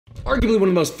arguably one of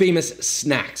the most famous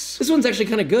snacks. This one's actually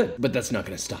kind of good, but that's not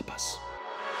gonna stop us.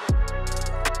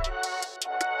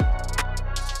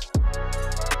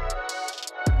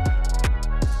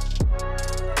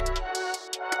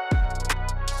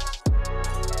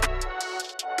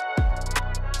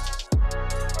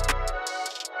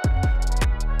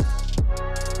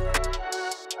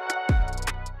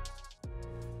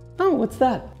 Oh, what's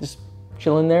that? Just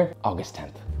chilling there? August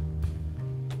 10th.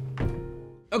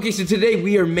 Okay, so today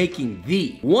we are making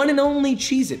the one and only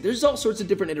Cheez-It. There's all sorts of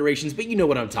different iterations, but you know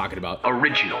what I'm talking about.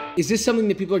 Original. Is this something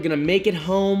that people are gonna make at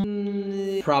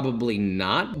home? Probably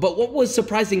not. But what was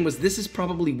surprising was this is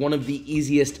probably one of the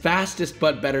easiest, fastest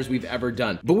butt betters we've ever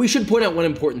done. But we should point out one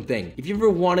important thing. If you ever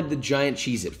wanted the giant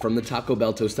Cheez-It from the Taco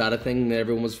Bell tostada thing that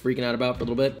everyone was freaking out about for a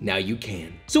little bit, now you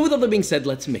can. So with all that being said,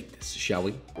 let's make this, shall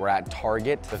we? We're at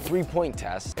Target. The 3-point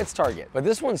test, it's Target. But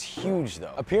this one's huge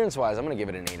though. Appearance-wise, I'm gonna give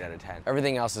it an 8 out of 10.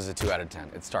 Everything else is a 2 out of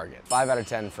 10. It's Target. 5 out of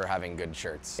 10 for having good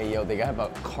shirts. Hey yo, they got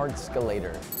about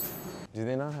Card-Scalator. Do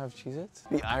they not have Cheez-Its?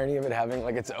 The irony of it having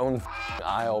like its own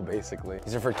aisle, basically.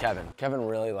 These are for Kevin. Kevin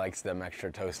really likes them extra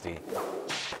toasty.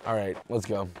 All right, let's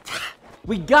go.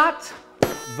 We got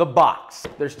the box.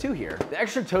 There's 2 here. The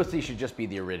extra toasty should just be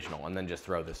the original and then just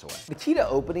throw this away. The key to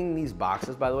opening these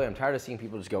boxes, by the way, I'm tired of seeing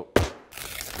people just go,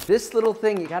 this little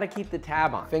thing, you gotta keep the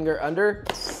tab on. Finger under,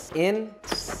 in,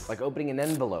 like opening an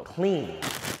envelope. Clean.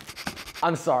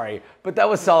 I'm sorry, but that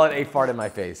was solid a fart in my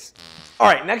face. All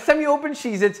right, next time you open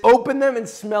Cheez-Its, open them and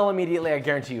smell immediately. I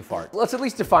guarantee you fart. Let's at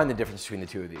least define the difference between the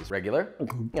 2 of these. Regular?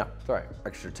 Yeah, it's all right.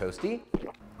 Extra toasty.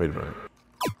 Wait a minute.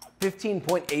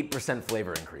 15.8%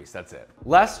 flavor increase, that's it.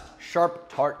 Less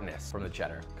sharp tartness from the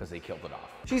cheddar, because they killed it off.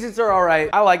 Cheez-Its are all right.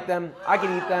 I like them. I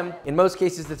can eat them. In most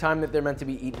cases, the time that they're meant to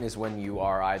be eaten is when you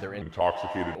are either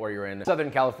Intoxicated. or you're in Southern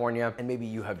California, and maybe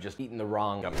you have just eaten the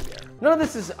wrong gummy bear. None of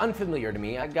this is unfamiliar to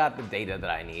me. I got the data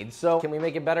that I need, so can we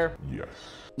make it better? Yes.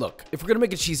 Look, if we're gonna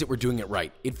make a Cheez-It, we're doing it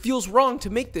right. It feels wrong to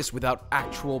make this without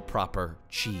actual proper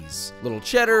cheese. Little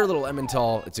cheddar, little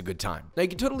Emmental, it's a good time. Now you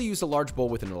can totally use a large bowl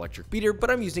with an electric beater, but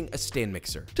I'm using a stand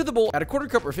mixer. To the bowl, add a 1/4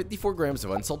 cup or 54 grams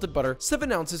of unsalted butter, 7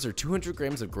 ounces or 200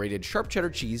 grams of grated sharp cheddar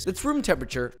cheese that's room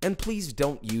temperature, and please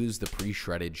don't use the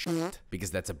pre-shredded shit,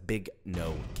 because that's a big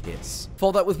no kiss.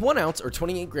 Follow that with 1 ounce or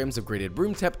 28 grams of grated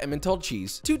room temp Emmental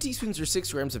cheese, 2 teaspoons or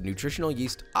 6 grams of nutritional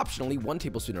yeast, optionally 1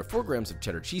 tablespoon or 4 grams of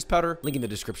cheddar cheese powder, link in the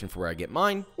description for where I get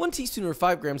mine, 1 teaspoon or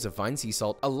 5 grams of fine sea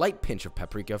salt, a light pinch of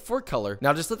paprika for color.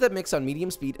 Now just let that mix on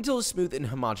medium speed until it's smooth and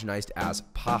homogenized as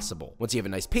possible. Once you have a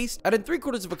nice paste, add in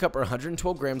 3/4 cup or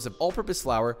 112 grams of all-purpose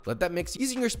flour. Let that mix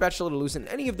using your spatula to loosen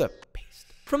any of the paste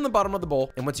from the bottom of the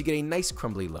bowl, and once you get a nice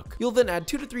crumbly look, you'll then add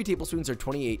 2 to 3 tablespoons or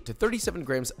 28 to 37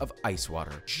 grams of ice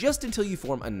water, just until you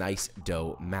form a nice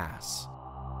dough mass.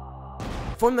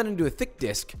 Form that into a thick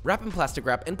disc, wrap in plastic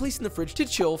wrap, and place in the fridge to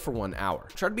chill for 1 hour.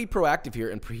 Try to be proactive here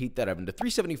and preheat that oven to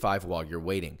 375 while you're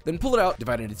waiting. Then pull it out,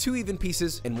 divide it into 2 even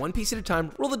pieces, and 1 piece at a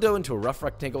time, roll the dough into a rough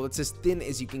rectangle that's as thin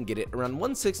as you can get it, around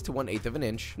 1/6 to 1/8 of an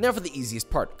inch. Now for the easiest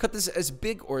part, cut this as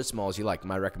big or as small as you like.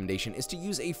 My recommendation is to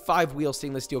use a 5-wheel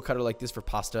stainless steel cutter like this for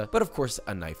pasta, but of course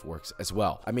a knife works as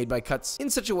well. I made my cuts in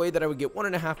such a way that I would get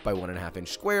 1.5 by 1.5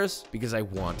 inch squares, because I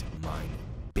want mine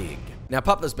big. Now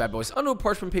pop those bad boys onto a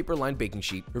parchment paper lined baking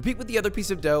sheet. Repeat with the other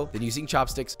piece of dough, then using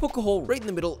chopsticks, poke a hole right in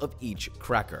the middle of each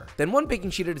cracker. Then 1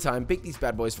 baking sheet at a time, bake these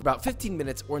bad boys for about 15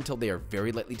 minutes or until they are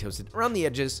very lightly toasted around the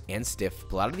edges and stiff.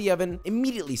 Pull out of the oven,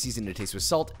 immediately season to taste with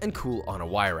salt, and cool on a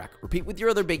wire rack. Repeat with your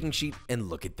other baking sheet, and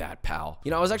look at that, pal.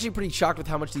 You know, I was actually pretty shocked with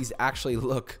how much these actually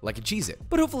look like a Cheez-It,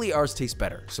 but hopefully ours taste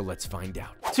better, so let's find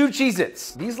out. 2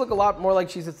 Cheez-Its. These look a lot more like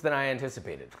Cheez-Its than I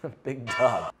anticipated. Big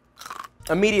dub.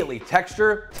 Immediately,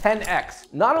 texture 10x.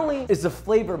 Not only is the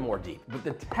flavor more deep, but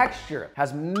the texture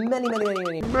has many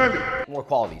more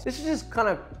qualities. This is just kind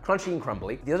of crunchy and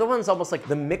crumbly. The other one's almost like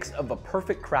the mix of a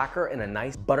perfect cracker and a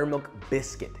nice buttermilk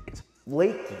biscuit. It's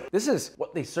flaky. This is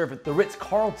what they serve at the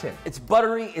Ritz-Carlton. It's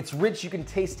buttery, it's rich, you can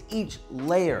taste each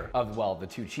layer of, well, the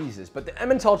 2 cheeses, but the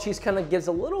Emmental cheese kind of gives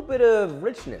a little bit of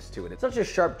richness to it. It's not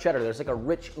just sharp cheddar, there's like a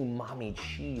rich umami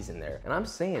cheese in there, and I'm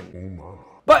saying umami.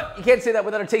 But you can't say that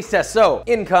without a taste test, so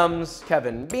in comes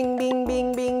Kevin. Bing, bing,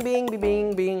 bing, bing, bing, bing,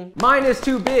 bing, bing. Mine is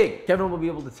too big. Kevin will be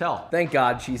able to tell. Thank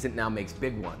God Cheez-It now makes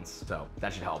big ones, so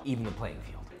that should help even the playing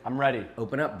field. I'm ready.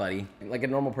 Open up, buddy. Like a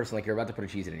normal person, like you're about to put a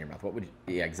Cheez-It in your mouth. What would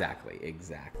you, yeah, exactly.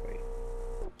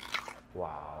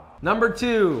 Wow. Number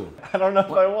 2. I don't know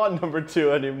if I want number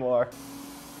 2 anymore.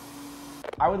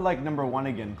 I would like number 1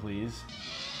 again, please.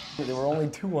 There were only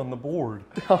 2 on the board.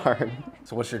 Darn.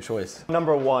 So what's your choice?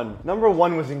 Number 1. Number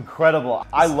 1 was incredible.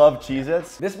 I love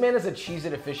Cheez-Its. This man is a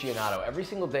Cheez-It aficionado. Every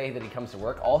single day that he comes to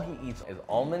work, all he eats is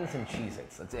almonds and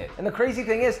Cheez-Its. That's it. And the crazy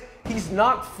thing is, he's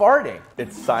not farting.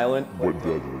 It's silent but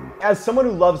deadly. As someone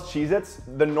who loves Cheez-Its,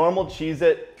 the normal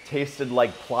Cheez-It tasted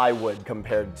like plywood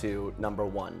compared to number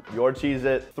 1. Your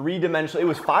Cheez-It, 3-dimensional. It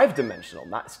was 5-dimensional,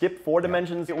 not skip 4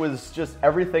 dimensions. It was just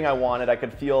everything I wanted. I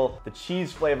could feel the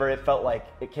cheese flavor. It felt like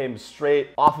it came straight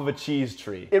off of a cheese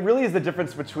tree. It really is the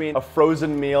difference between a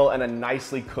frozen meal and a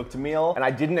nicely cooked meal, and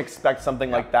I didn't expect something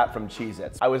like that from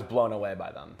Cheez-Its. I was blown away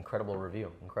by them. Incredible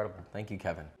review, incredible. Thank you,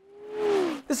 Kevin.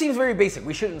 This seems very basic.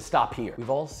 We shouldn't stop here. We've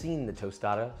all seen the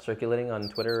tostada circulating on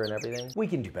Twitter and everything. We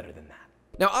can do better than that.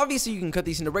 Now, obviously, you can cut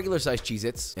these into regular-sized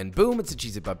Cheez-Its, and boom, it's a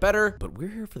Cheez-It but better, but we're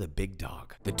here for the big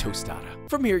dog, the tostada.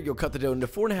 From here, you'll cut the dough into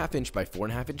 4.5-inch by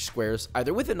 4.5-inch squares,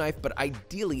 either with a knife, but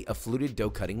ideally a fluted dough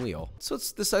cutting wheel. So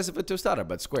it's the size of a tostada,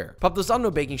 but square. Pop those onto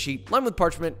a baking sheet, line with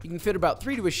parchment. You can fit about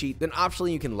 3 to a sheet, then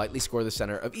optionally you can lightly score the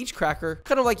center of each cracker,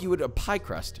 kind of like you would a pie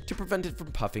crust, to prevent it from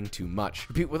puffing too much.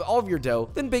 Repeat with all of your dough,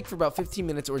 then bake for about 15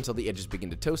 minutes or until the edges begin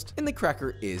to toast, and the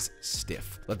cracker is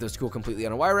stiff. Let those cool completely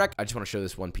on a wire rack. I just want to show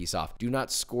this one piece off. Do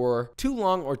not score too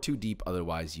long or too deep,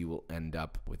 otherwise you will end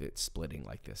up with it splitting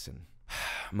like this. And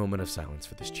moment of silence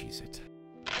for this Cheez-It.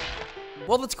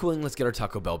 While that's cooling, let's get our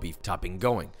Taco Bell beef topping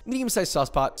going. Medium-sized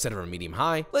sauce pot, set it on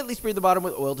medium-high, lightly spray the bottom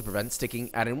with oil to prevent sticking,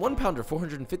 add in 1 pound or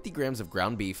 450 grams of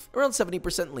ground beef, around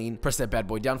 70% lean, press that bad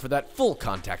boy down for that full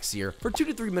contact sear for 2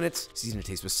 to 3 minutes, season to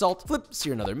taste with salt, flip,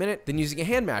 sear another minute, then using a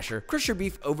hand masher, crush your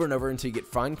beef over and over until you get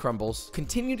fine crumbles,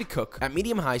 continue to cook at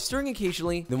medium-high, stirring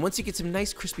occasionally, then once you get some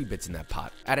nice crispy bits in that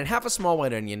pot, add in half a small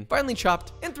white onion, finely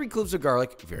chopped, and 3 cloves of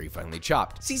garlic, very finely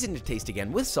chopped. Season to taste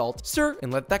again with salt, stir,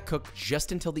 and let that cook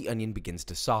just until the onion begins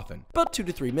to soften. About 2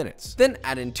 to 3 minutes. Then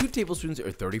add in 2 tablespoons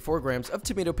or 34 grams of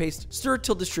tomato paste, stir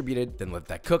till distributed, then let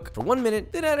that cook for 1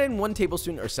 minute, then add in 1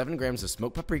 tablespoon or 7 grams of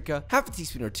smoked paprika, half a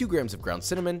teaspoon or 2 grams of ground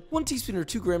cinnamon, 1 teaspoon or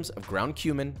 2 grams of ground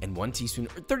cumin, and 1 teaspoon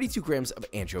or 32 grams of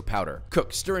ancho powder.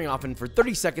 Cook, stirring often for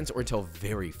 30 seconds or until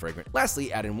very fragrant.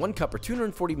 Lastly, add in 1 cup or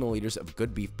 240 milliliters of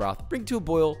good beef broth, bring to a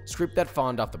boil, scrape that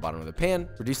fond off the bottom of the pan,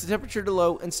 reduce the temperature to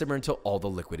low, and simmer until all the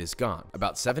liquid is gone.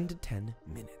 About 7 to 10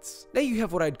 minutes. Now you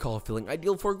have what I'd call a filling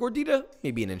ideal for a gordita,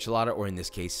 maybe an enchilada, or in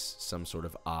this case, some sort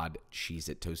of odd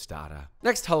Cheez-It tostada.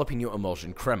 Next, jalapeno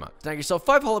emulsion crema. Snag yourself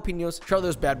 5 jalapenos, char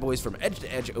those bad boys from edge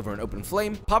to edge over an open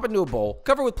flame, pop into a bowl,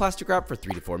 cover with plastic wrap for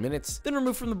 3 to 4 minutes, then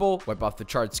remove from the bowl, wipe off the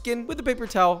charred skin with a paper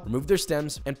towel, remove their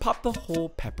stems, and pop the whole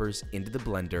peppers into the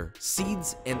blender,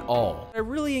 seeds and all. I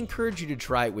really encourage you to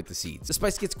try it with the seeds. The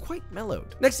spice gets quite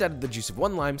mellowed. Next, add the juice of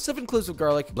 1 lime, 7 cloves of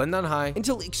garlic, blend on high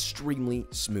until extremely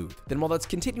smooth. Then while that's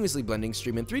continuously blending,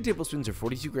 stream in 3 tablespoons or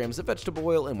 42 grams of vegetable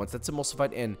oil, and once that's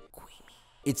emulsified and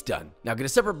it's done. Now get a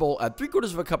separate bowl, add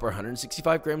 3/4 of a cup or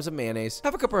 165 grams of mayonnaise,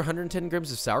 half a cup or 110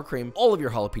 grams of sour cream, all of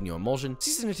your jalapeno emulsion,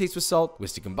 season to taste with salt,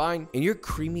 whisk to combine, and your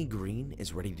creamy green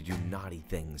is ready to do naughty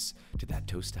things to that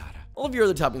tostada. All of your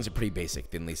other toppings are pretty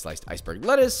basic. Thinly sliced iceberg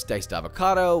lettuce, diced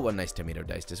avocado, 1 nice tomato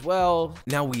diced as well.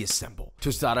 Now we assemble.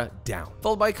 Tostada down,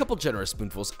 followed by a couple generous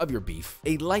spoonfuls of your beef,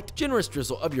 a light, generous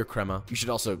drizzle of your crema. You should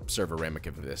also serve a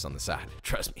ramekin of this on the side.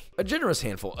 Trust me. A generous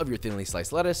handful of your thinly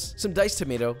sliced lettuce, some diced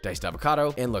tomato, diced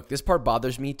avocado, and look, this part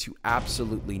bothers me to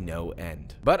absolutely no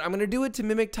end. But I'm gonna do it to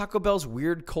mimic Taco Bell's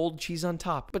weird cold cheese on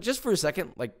top. But just for a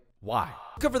second, like, why?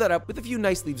 Cover that up with a few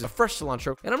nice leaves of fresh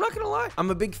cilantro, and I'm not gonna lie, I'm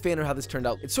a big fan of how this turned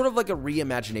out. It's sort of like a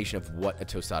reimagination of what a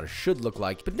tostada should look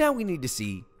like, but now we need to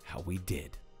see how we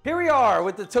did. Here we are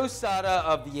with the tostada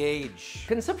of the age.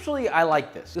 Conceptually, I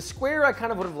like this. The square I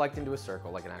kind of would have liked into a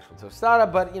circle, like an actual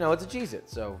tostada, but you know, it's a Cheez-It,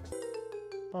 so.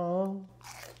 Oh.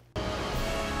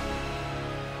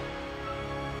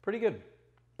 Pretty good.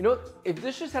 You know, if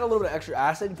this just had a little bit of extra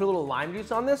acid and put a little lime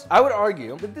juice on this, I would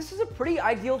argue that this is a pretty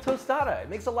ideal tostada. It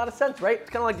makes a lot of sense, right? It's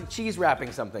kind of like the cheese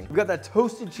wrapping something. We've got that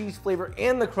toasted cheese flavor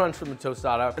and the crunch from the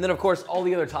tostada. And then of course, all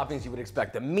the other toppings you would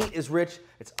expect. The meat is rich,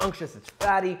 it's unctuous, it's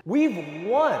fatty. We've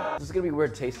won. This is gonna be a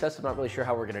weird taste test. I'm not really sure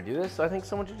how we're gonna do this. So I think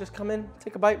someone should just come in,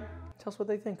 take a bite, tell us what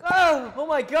they think. Oh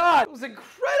my God, it was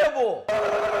incredible.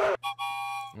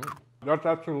 That's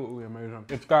absolutely amazing.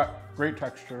 It's got great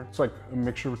texture. It's like a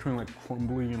mixture between like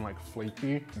crumbly and like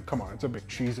flaky. And come on, it's a big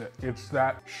Cheez-It. It's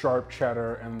that sharp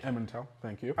cheddar and Emmental,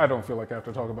 thank you. I don't feel like I have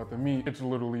to talk about the meat. It's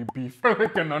literally beef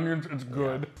and onions, it's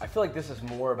good. I feel like this is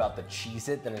more about the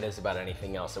Cheez-It than it is about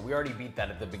anything else. So we already beat that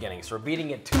at the beginning. So we're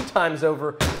beating it 2 times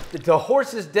over. The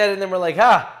horse is dead and then we're like,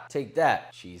 ah, take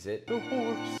that, Cheez-It. The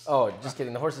horse. Oh, just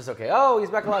kidding, the horse is okay. Oh, he's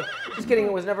back alive. Just kidding,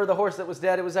 it was never the horse that was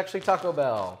dead. It was actually Taco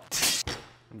Bell.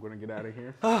 I'm gonna get out of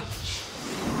here. Whoa.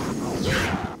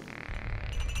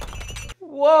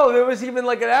 Whoa, there was even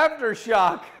like an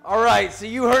aftershock. All right, so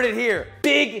you heard it here.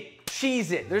 Big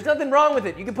Cheez-It. There's nothing wrong with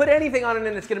it. You can put anything on it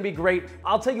and it's gonna be great.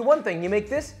 I'll tell you one thing, you make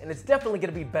this and it's definitely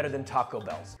gonna be better than Taco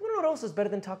Bell's. You wanna know what else is better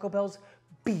than Taco Bell's?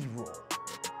 B-roll.